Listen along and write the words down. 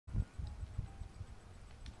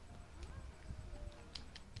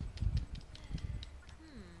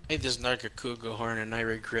made this Nargacuga horn and I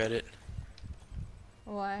regret it.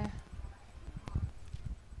 Why?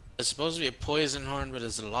 It's supposed to be a poison horn, but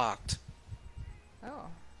it's locked. Oh.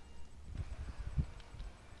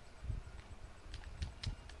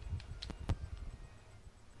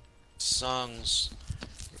 Songs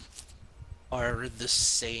are the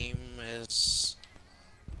same as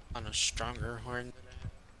on a stronger horn that I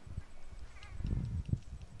have.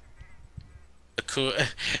 The cool,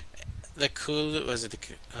 the cool was it the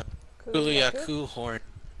Kuliaku? Kuliaku horn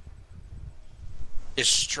is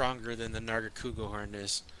stronger than the Nargacuga horn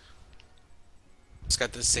is. It's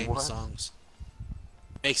got the same What? songs.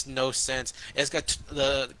 Makes no sense. It's got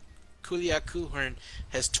the Kuliaku horn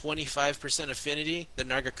has 25% affinity. The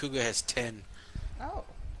Nargacuga has 10. Oh.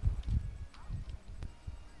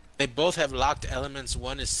 They both have locked elements.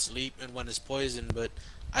 One is sleep and one is poison, but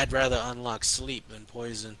I'd rather unlock sleep than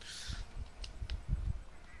poison.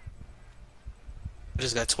 But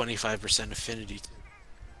it's got 25% affinity too.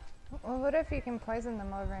 Well, what if you can poison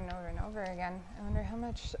them over and over and over again? I wonder how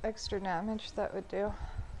much extra damage that would do.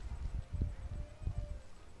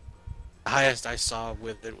 The highest I saw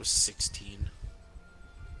with it was 16.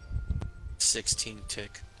 16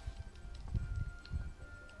 tick.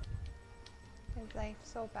 Is life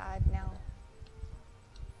so bad now?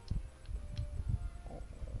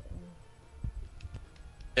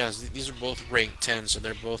 Yeah, these are both rank 10, so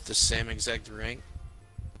they're both the same exact rank.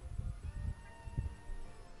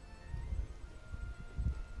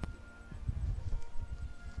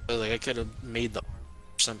 But like I could have made the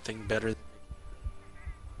something better.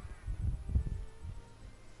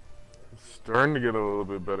 Starting to get a little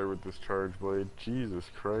bit better with this charge blade. Jesus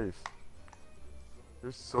Christ.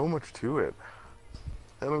 There's so much to it.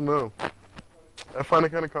 I don't know. I find it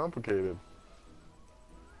kind of complicated.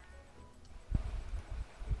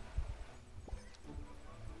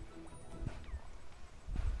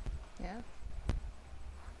 Yeah.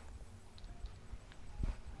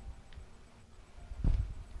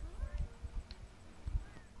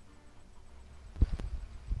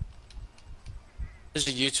 There's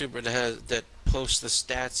a YouTuber that posts the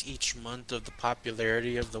stats each month of the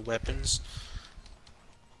popularity of the weapons,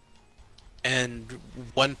 and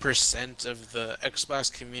 1% of the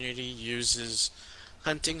Xbox community uses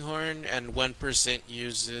hunting horn, and 1%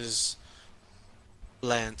 uses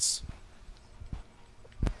lance.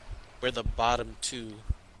 We're the bottom two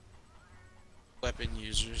weapon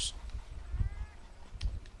users.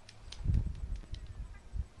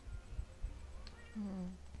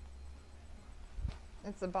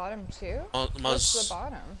 It's the bottom two? Most, What's the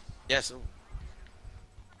bottom? yes,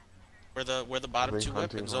 we're the bottom think two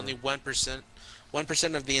hunting weapons. horn. Only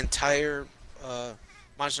 1% of the entire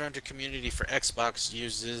Monster Hunter community for Xbox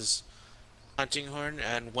uses hunting horn,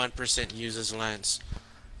 and 1% uses lance.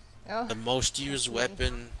 Oh. The most used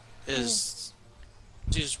weapon is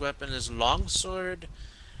longsword,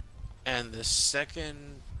 and the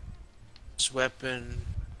second weapon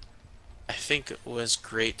I think it was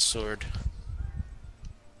greatsword.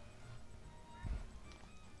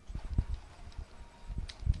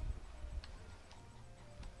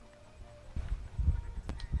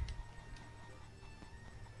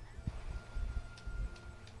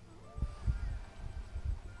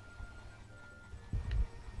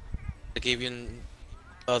 Like even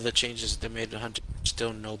the changes they made to hunting,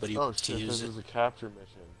 still nobody Oh wants to shit, use this it. is a capture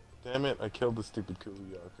mission. Damn it, I killed the stupid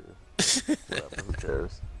Kuliyaku. Whatever, who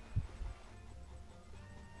cares?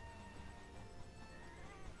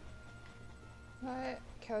 What?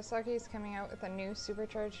 Kawasaki's coming out with a new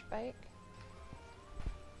supercharged bike?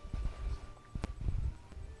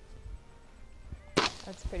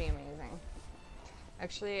 That's pretty amazing.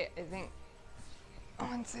 Actually, I think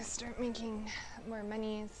once I start making more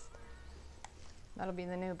monies, that'll be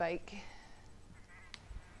the new bike.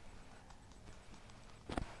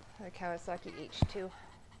 The Kawasaki H2.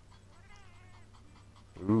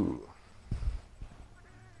 Ooh.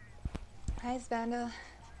 Hi, Spandel.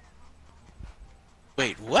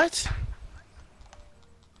 Wait, what?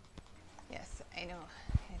 Yes, I know.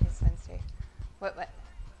 It is Wednesday. What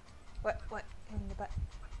in the butt?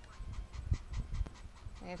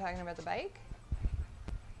 Are you talking about the bike?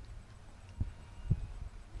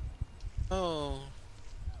 Oh.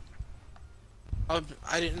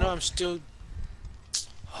 I didn't know I'm still...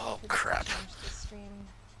 Oh, We just crap. changed the stream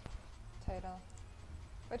title.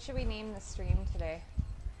 What should we name the stream today?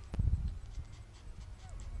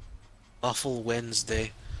 Awful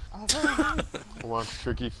Wednesday. Awful. Watch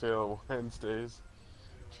Tricky Fail Wednesdays.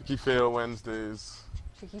 Tricky Fail Wednesdays.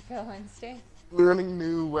 Tricky Fail Wednesday? Learning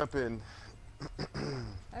new weapon.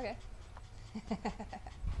 Okay.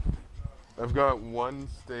 I've got one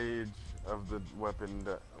stage of the weapon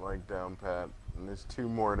like down pat, and there's 2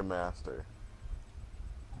 more to master.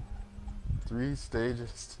 3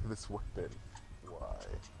 stages to this weapon. Why?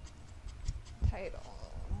 Titles.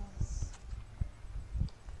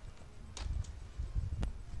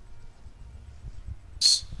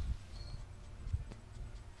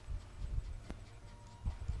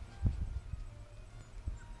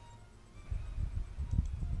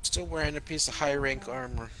 Still wearing a piece of high rank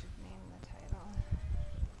armor. Should name the title.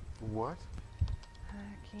 What?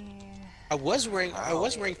 Wacky. I was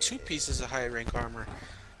wearing 2 pieces of high rank armor.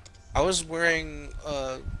 I was wearing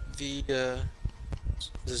the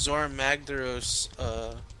Zora Magdaros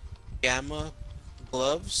Gamma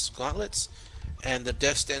gauntlets, and the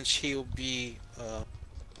Death Stench Heal B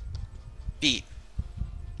feet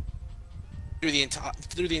through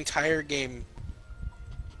the entire game,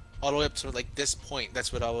 all the way up to like this point.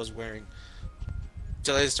 That's what I was wearing.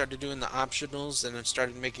 Till I started doing the optionals and then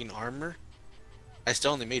started making armor. I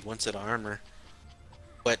still only made 1 set of armor,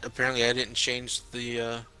 but apparently I didn't change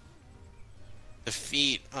the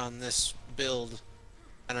feet on this build,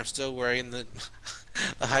 and I'm still wearing the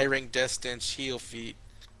the high rank Death Stench Heal feet.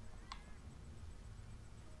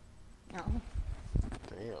 No.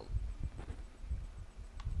 Damn.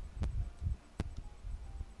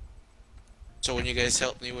 So when you guys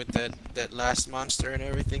helped me with that last monster and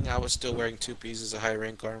everything, I was still wearing 2 pieces of high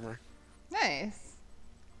rank armor. Nice.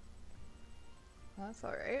 Well, that's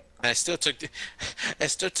alright. And I still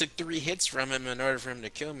took 3 hits from him in order for him to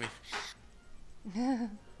kill me.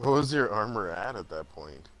 What was your armor at that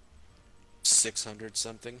point? 600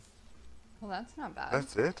 something. Well, that's not bad.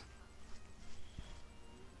 That's it?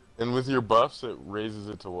 And with your buffs, it raises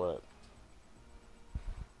it to what?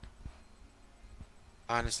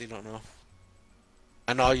 Honestly, don't know.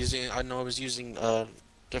 I know I was using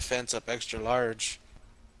defense up extra large.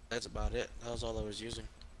 That's about it. That was all I was using.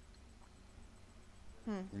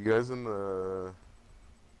 You guys in the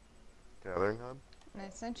gathering hub? And I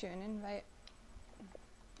sent you an invite.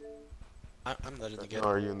 I'm not in the Or game.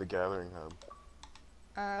 are you in the gathering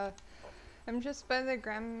hub? I'm just by the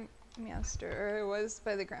Grand Master, or I was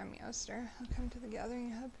by the Grand Master. I'll come to the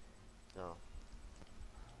Gathering Hub. No.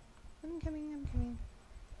 I'm coming.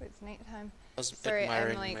 Oh, it's nighttime. I was Sorry, I'm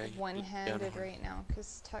admiring like my one-handed piano. right now,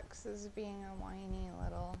 because Tux is being a whiny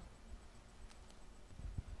little...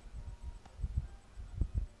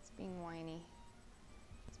 It's being whiny.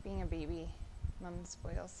 It's being a baby. Mom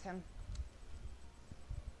spoils him.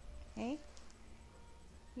 Hey?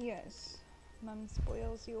 Yes. Mom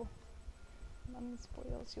spoils you. Mom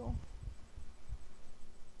spoils you.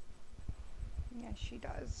 Yes, she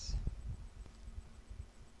does.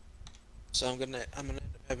 So I'm gonna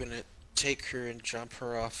having to take her and jump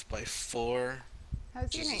her off by 4.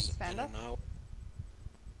 How's your night, Jesus, in Spandal? an hour.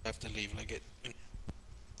 I have to leave like it.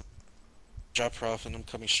 Drop her off and I'm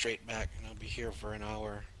coming straight back, and I'll be here for an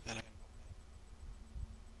hour. And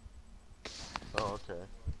Oh, okay.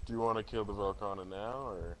 Do you want to kill the Velcana now,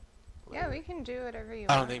 or? Yeah, we can do whatever you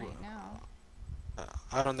I don't want think right now.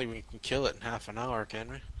 I don't think we can kill it in half an hour, can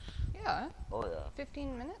we? Yeah, Oh yeah.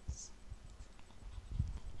 15 minutes.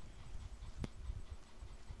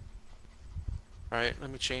 Alright, let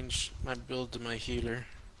me change my build to my healer.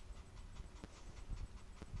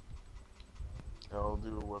 I'll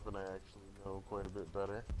do a weapon I actually know quite a bit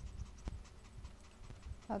better.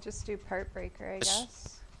 I'll just do part breaker, I Yes.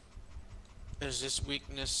 guess. Is this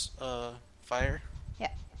weakness fire?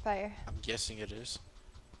 Yeah, fire. I'm guessing it is.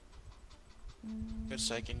 Good,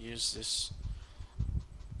 so I can use this.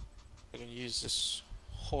 I can use this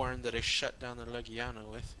horn that I shut down the Legiano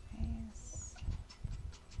with. Nice.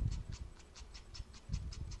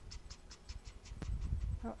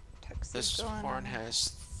 Oh, Tux is This going horn on.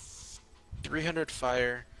 has 300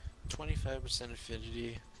 fire, 25%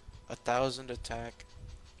 affinity, 1000 attack.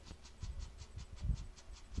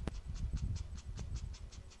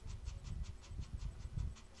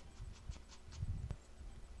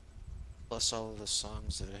 Plus all of the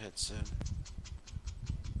songs that I had said.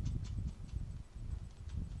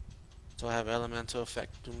 So I have elemental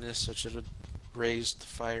effectiveness, which should have raised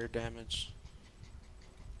fire damage.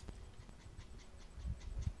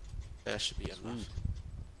 That should be enough.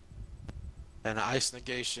 And ice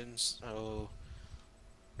negations, so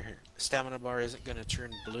your stamina bar isn't going to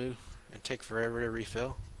turn blue and take forever to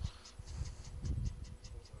refill.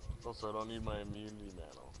 Also, I don't need my immunity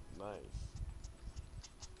mantle. Nice.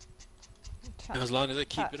 And as long as I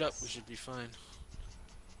keep it up, we should be fine.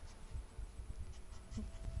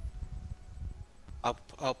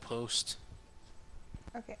 I'll post.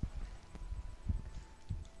 Okay.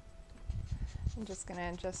 I'm just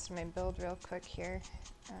gonna adjust my build real quick here.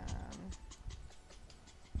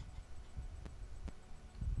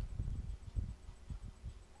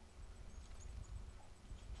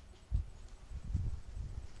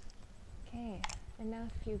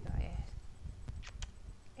 Enough, you guys.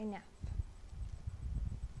 Enough.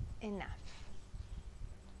 Enough.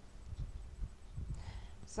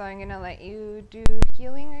 So I'm gonna let you do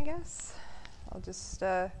healing, I guess. I'll just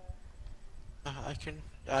I can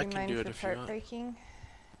do it if you part want. breaking.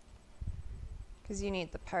 Because you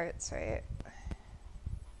need the parts, right?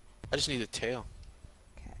 I just need a tail.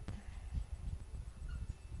 Okay.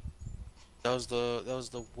 That was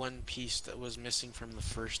the one piece that was missing from the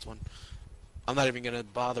first one. I'm not even gonna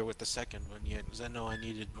bother with the second one yet, because I know I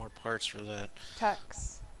needed more parts for that.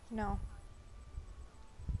 Tux. No.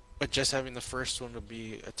 But just having the first one would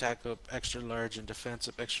be attack up extra large and defense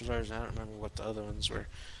up extra large. I don't remember what the other ones were.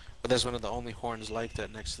 But that's one of the only horns like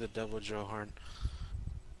that next to the Devil Joe horn.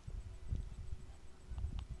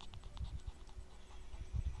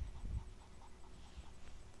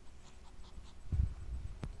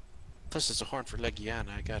 Plus it's a horn for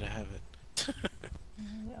Legiana, I gotta have it.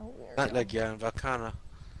 No, we're Not done. Legiana, Valkana.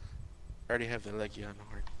 I already have the Legiana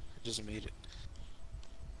horn. I just made it.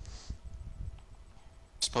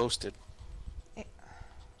 It's posted.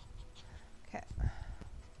 Okay.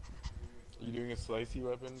 You doing a slicey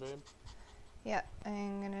weapon, babe? Yeah,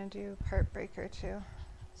 I'm gonna do part breaker too.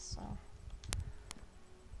 So.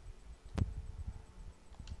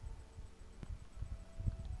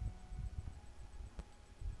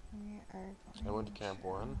 We are I went to going Camp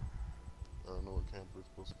 1. I don't know what camp we're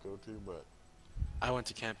supposed to go to, but... I went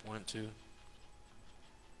to Camp 1 too.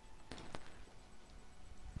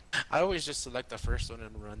 I always just select the first one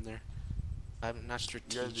and run there. I'm not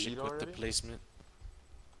strategic with the placement.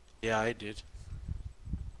 Yeah, I did.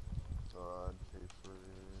 I'd pay for...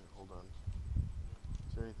 Hold on.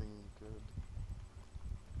 Is there anything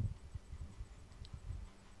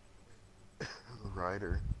good?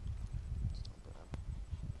 Rider. It's not bad.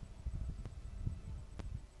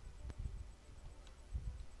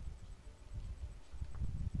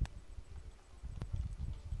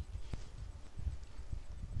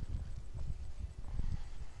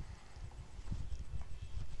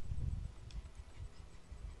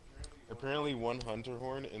 Apparently 1 hunter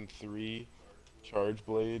horn and 3 charge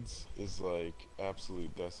blades is like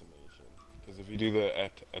absolute decimation. Because if you do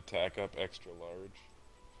the attack up extra large,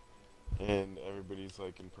 and everybody's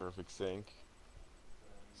like in perfect sync,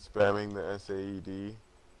 spamming the SAED,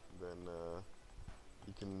 then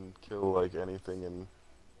you can kill like anything in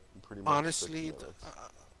pretty much Honestly, 6 minutes.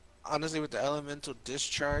 honestly, with the elemental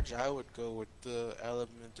discharge, I would go with the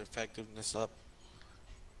element effectiveness up.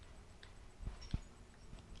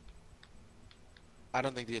 I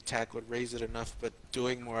don't think the attack would raise it enough, but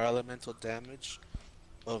doing more elemental damage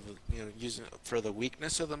of, you know, using it for the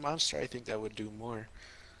weakness of the monster, I think that would do more.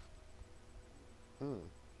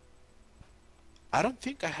 I don't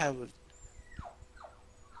think I have a...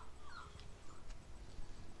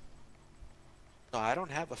 No, I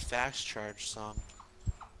don't have a fast charge song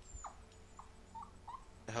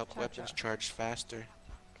to help weapons charge faster.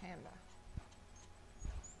 Canva.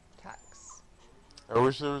 Tux. I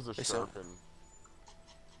wish there was a They sound- sharpen.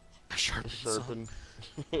 A sharpen song.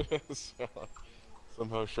 Sharpen.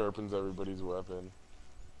 Somehow sharpens everybody's weapon.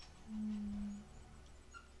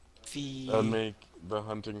 That would make the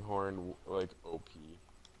hunting horn like OP.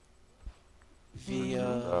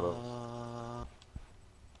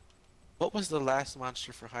 What was the last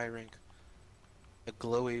monster for high rank? The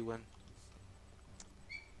glowy one.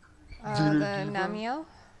 The Namio?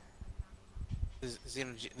 The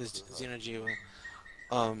Xenogear.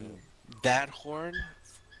 That horn,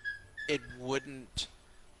 it wouldn't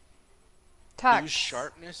Tux. use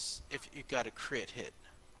sharpness if you got a crit hit.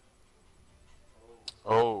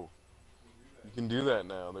 Oh, you can do that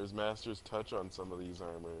now. There's Master's Touch on some of these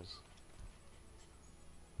armors.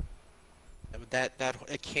 That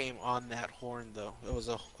it came on that horn though. It was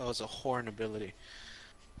a horn ability.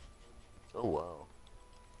 Oh wow.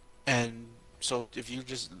 And so if you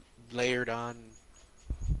just layered on,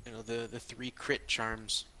 you know, the 3 crit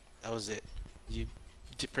charms, that was it. You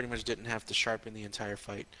pretty much didn't have to sharpen the entire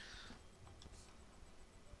fight.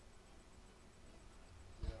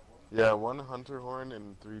 Yeah, 1 hunter horn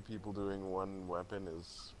and 3 people doing 1 weapon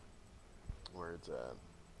is where it's at.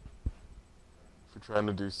 If you're trying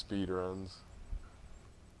to do speed runs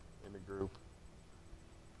in a group.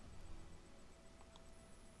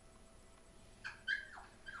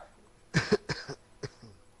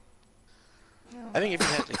 I think if you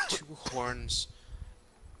had like 2 horns,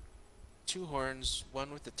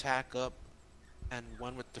 1 with attack up and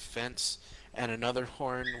 1 with defense, and another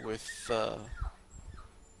horn with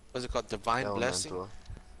what's it called, divine blessing Elemental.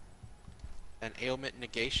 and ailment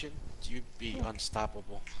negation, you'd be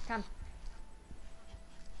unstoppable. Come.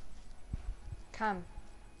 Come.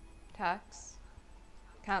 Tux.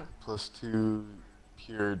 Come. plus 2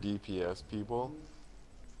 pure DPS people.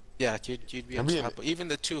 Yeah, you'd be That'd be unstoppable. Even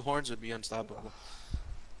the 2 horns would be unstoppable.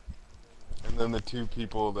 And then the 2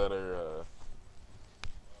 people that are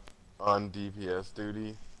on DPS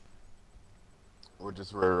duty would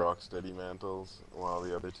just wear Rocksteady mantles while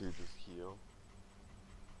the other 2 just heal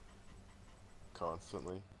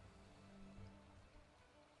constantly.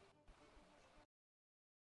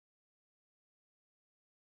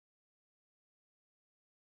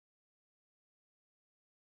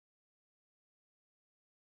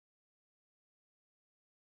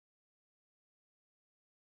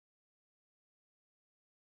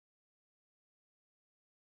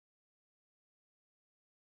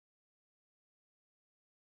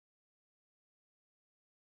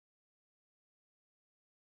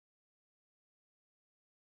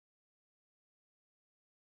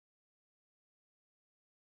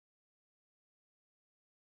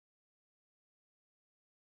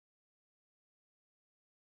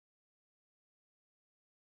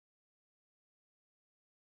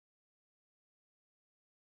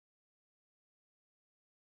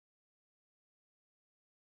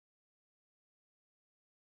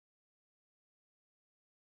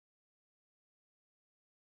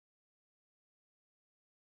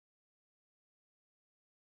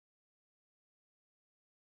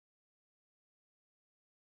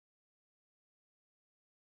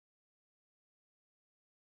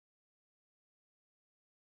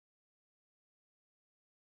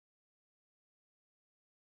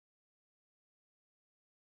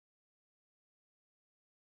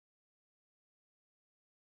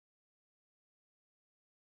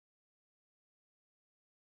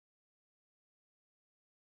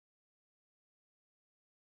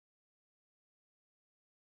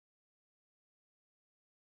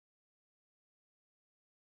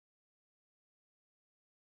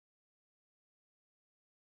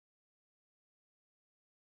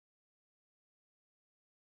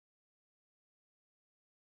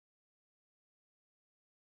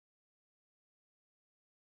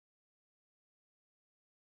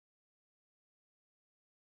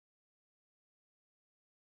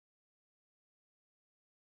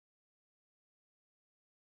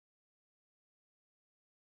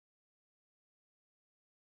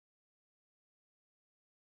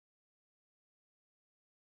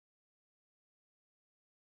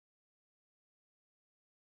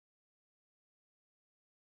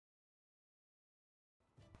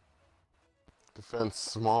 Defense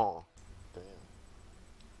small. Damn.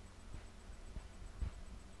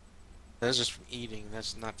 That's just from eating.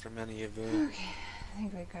 That's not from any of the Okay, I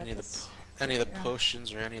think we got any of this. the any of the Yeah.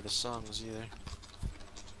 potions or any of the songs either.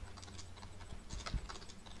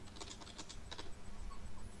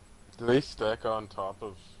 Do they stack on top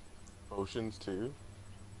of potions too?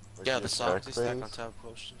 Like Yeah, the songs attack they stack on things? top of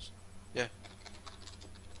potions.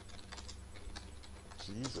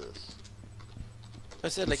 Jesus. I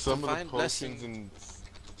said And like some of divine the potions blessing. and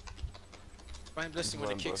Divine blessing when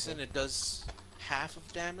it Divine kicks in, Blessing. it does half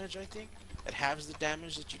of damage. I think it halves the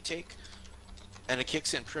damage that you take, and it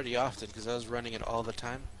kicks in pretty often because I was running it all the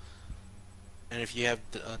time. And if you have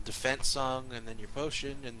a defense song and then your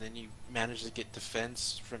potion, and then you manage to get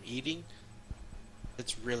defense from eating,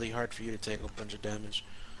 it's really hard for you to take a bunch of damage.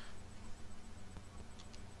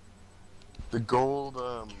 the gold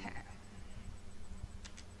Okay.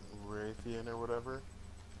 Raytheon or whatever,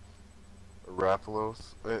 or Raphalos.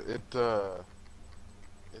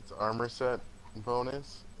 Its armor set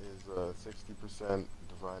bonus is 60%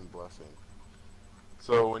 divine blessing.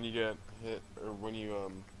 So when you get hit, or when you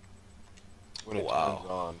when it turns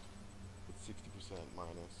on, it's 60%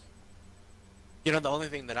 minus. You know, the only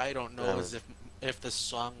thing that I don't know is Damage. if the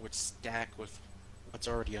song would stack with what's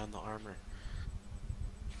already on the armor.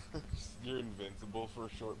 You're invincible for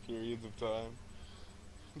short periods of time.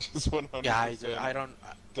 Just 100% Yeah, I don't.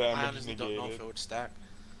 I damage honestly don't know if negated. it would stack.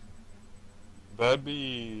 That'd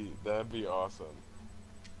be awesome.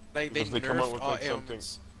 Like they If they come out nerfed with all like something.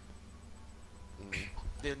 ailments. Mm.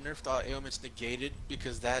 They nerfed all ailments negated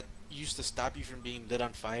because that used to stop you from being lit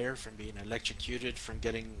on fire, from being electrocuted, from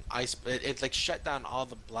getting ice. It like shut down all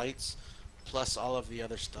the blights, plus all of the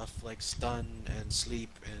other stuff like stun and sleep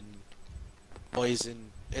and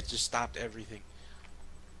poison. It just stopped everything.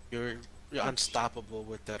 You're unstoppable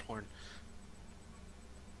with that horn.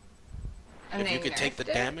 And If they you could take the nerfed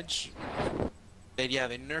it? damage, they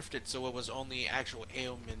nerfed it so it was only actual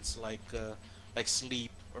ailments like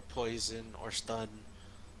sleep or poison or stun,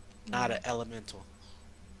 not an elemental.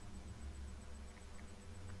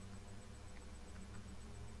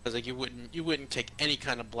 Because like you wouldn't take any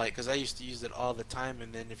kind of blight. Because I used to use it all the time,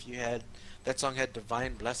 and then if you had that song had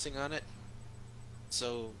divine blessing on it,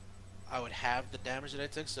 so I would have the damage that I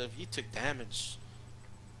took. So if you took damage,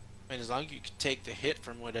 I mean, as long as you could take the hit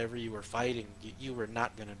from whatever you were fighting, you were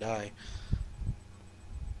not gonna die.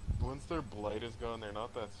 Once their blight is gone, they're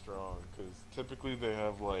not that strong, because typically they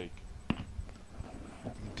have, like,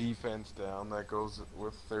 defense down that goes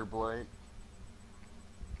with their blight.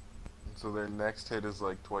 And so their next hit is,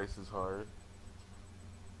 like, twice as hard.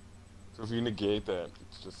 So if you negate that,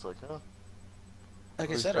 it's just like, huh. Like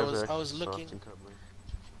I These said, guys are I actually was looking, soft and cuddly.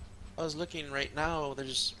 I was looking right now.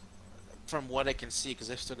 There's, from what I can see,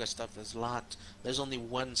 because I've still got stuff that's locked. There's only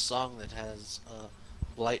one song that has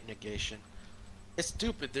blight negation. It's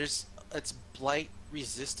stupid. It's blight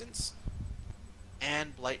resistance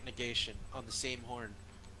and blight negation on the same horn.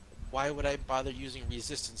 Why would I bother using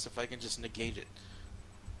resistance if I can just negate it?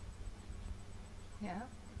 Yeah.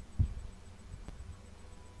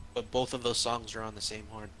 But both of those songs are on the same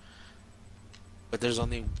horn. But there's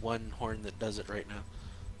only one horn that does it right now.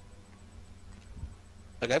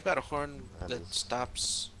 Like, I've got a horn that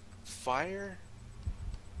stops fire.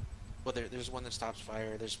 Well, there's one that stops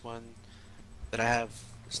fire. There's one that I have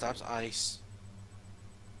that stops ice.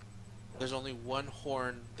 There's only one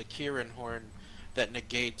horn, the Kieran horn, that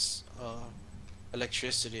negates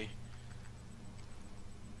electricity.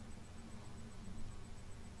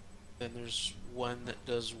 Then there's one that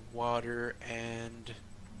does water and...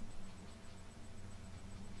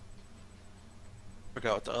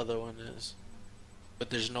 forgot what the other one is. But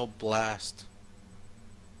there's no blast.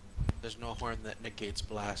 There's no horn that negates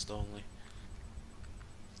blast only.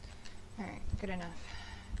 Alright, good enough.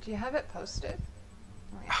 Do you have it posted?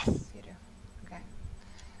 Oh yes, you do. Okay.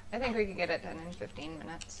 I think we could get it done in 15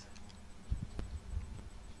 minutes.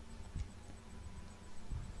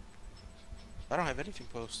 I don't have anything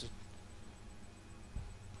posted.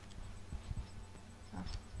 Oh.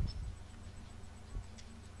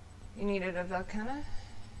 You needed a Volcana?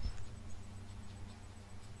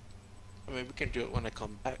 I mean, we can do it when I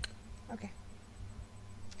come back. Okay.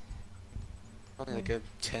 Only like a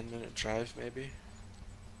 10-minute drive, maybe.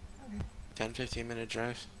 Okay. 10-15-minute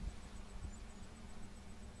drive.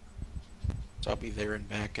 So I'll be there and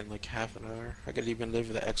back in like half an hour. I could even live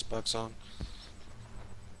with the Xbox on.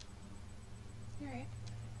 Alright.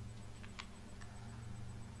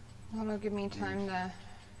 Well, it'll give me time to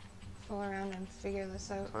fool around and figure this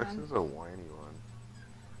out. Tex is a whiny one.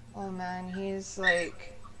 Oh man, he's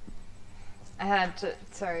like... I had to...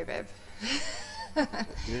 Sorry, babe.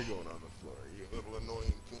 You're going on the floor, you little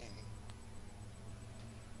annoying thing.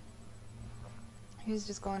 He's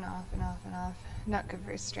just going off and off and off. Not good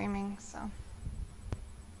for streaming, so...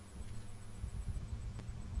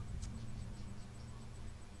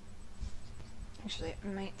 Actually, I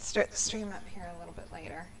might start the stream up here a little bit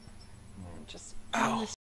later. And just... Ow.